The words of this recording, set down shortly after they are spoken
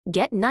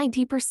Get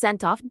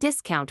 90% off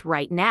discount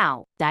right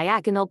now.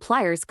 Diagonal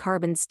pliers,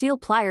 carbon steel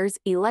pliers,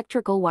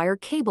 electrical wire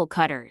cable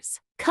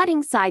cutters,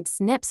 cutting side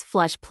snips,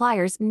 flush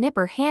pliers,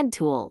 nipper hand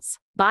tools.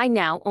 Buy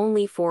now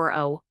only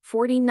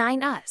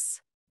 $40.49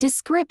 US.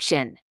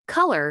 Description: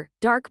 color,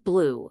 dark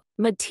blue.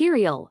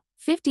 Material,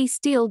 50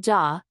 steel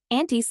jaw,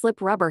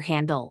 anti-slip rubber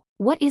handle.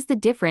 What is the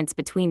difference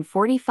between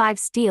 45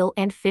 steel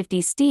and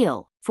 50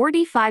 steel?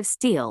 45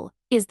 steel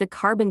is the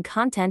carbon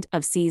content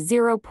of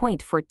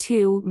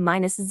C0.42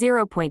 minus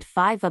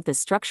 0.5 of the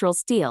structural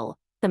steel.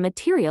 The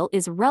material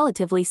is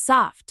relatively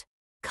soft.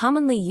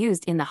 Commonly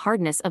used in the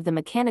hardness of the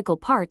mechanical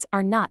parts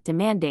are not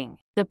demanding.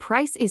 The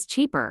price is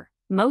cheaper.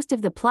 Most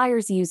of the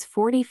pliers use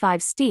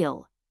 45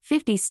 steel.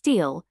 50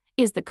 steel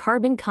is the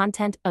carbon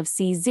content of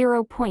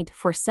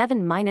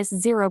C0.47 minus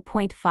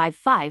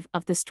 0.55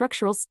 of the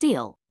structural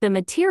steel. The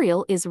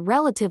material is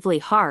relatively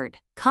hard,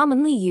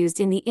 commonly used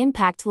in the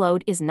impact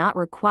load is not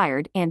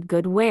required and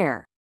good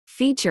wear.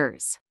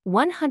 Features: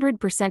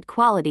 100%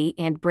 quality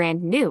and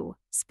brand new,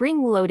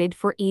 spring-loaded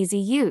for easy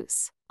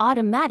use,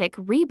 automatic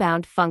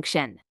rebound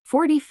function,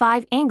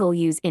 45 angle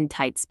use in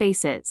tight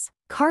spaces,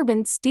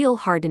 carbon steel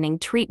hardening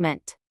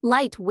treatment,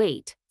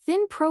 lightweight,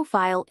 thin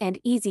profile and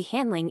easy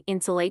handling,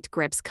 insulate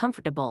grips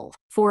comfortable.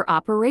 For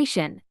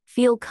operation,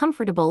 feel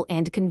comfortable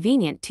and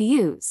convenient to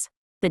use.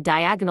 The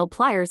diagonal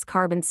pliers,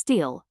 carbon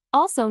steel,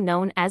 also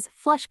known as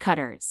flush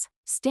cutters,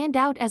 stand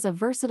out as a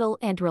versatile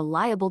and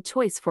reliable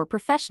choice for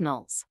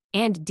professionals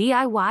and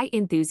DIY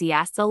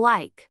enthusiasts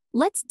alike.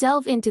 Let's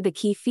delve into the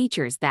key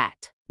features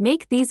that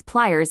make these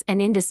pliers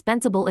an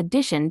indispensable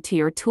addition to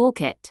your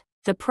toolkit.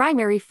 The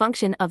primary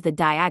function of the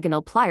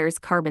diagonal pliers,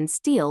 carbon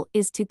steel,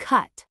 is to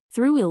cut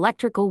through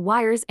electrical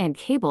wires and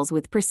cables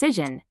with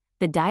precision.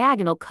 The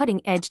diagonal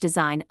cutting-edge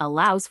design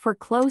allows for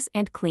close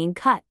and clean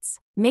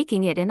cuts,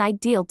 making it an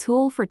ideal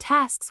tool for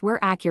tasks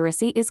where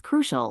accuracy is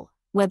crucial.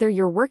 Whether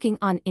you're working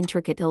on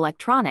intricate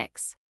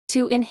electronics,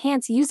 to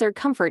enhance user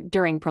comfort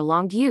during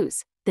prolonged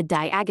use, the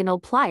diagonal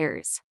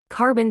pliers,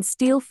 carbon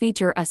steel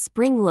feature a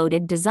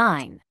spring-loaded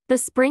design. The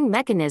spring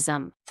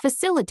mechanism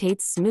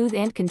facilitates smooth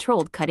and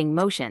controlled cutting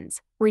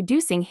motions,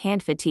 reducing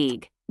hand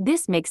fatigue.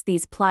 This makes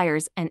these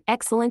pliers an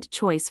excellent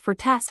choice for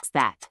tasks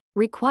that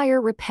require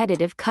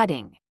repetitive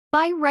cutting.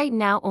 Buy right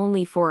now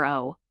only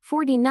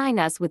 $40.49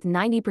 US with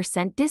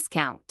 90%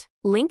 discount.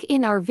 Link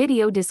in our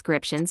video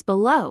descriptions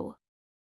below.